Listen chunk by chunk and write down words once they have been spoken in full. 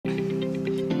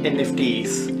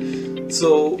NFTs.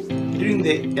 So during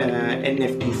the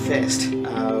NFT Fest,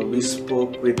 we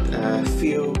spoke with a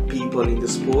few people in the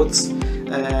sports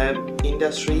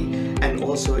industry and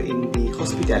also in the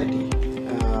hospitality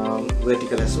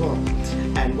vertical as well.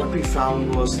 And what we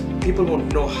found was people want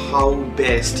to know how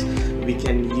best we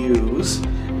can use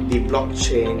the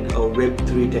blockchain or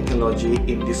Web3 technology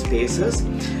in these spaces.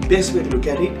 Best way to look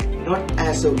at it, not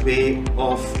as a way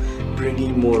of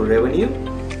bringing more revenue,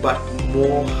 but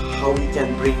more how we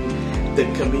can bring the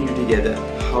community together,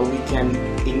 how we can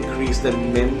increase the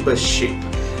membership,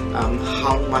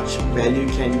 how much value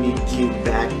can we give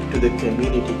back to the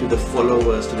community, to the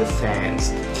followers, to the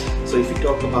fans. So if we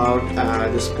talk about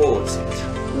the sports,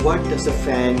 what does the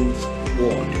fans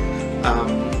want?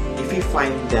 If you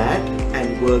find that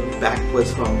and work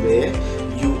backwards from there,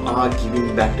 you are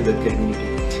giving back to the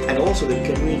community. And also the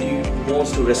community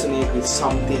wants to resonate with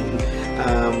something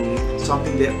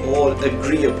something they all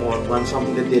agree upon,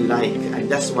 something that they like, and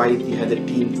that's why you have the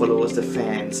team followers, the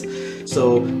fans.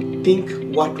 So think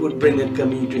what would bring a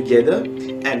community together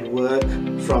and work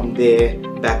from there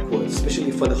backwards,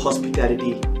 especially for the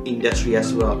hospitality industry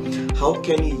as well. How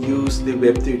can you use the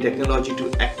Web3 technology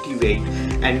to activate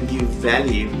and give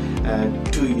value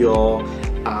to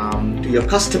your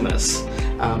customers?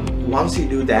 Once you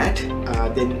do that,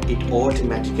 then it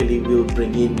automatically will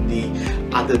bring in the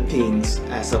other things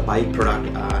as a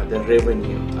byproduct, the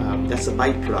revenue. That's a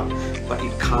byproduct, but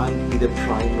it can't be the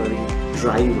primary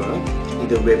driver in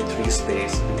the Web3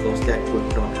 space, because that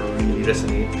would not really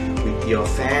resonate with your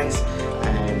fans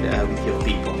and with your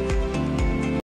people.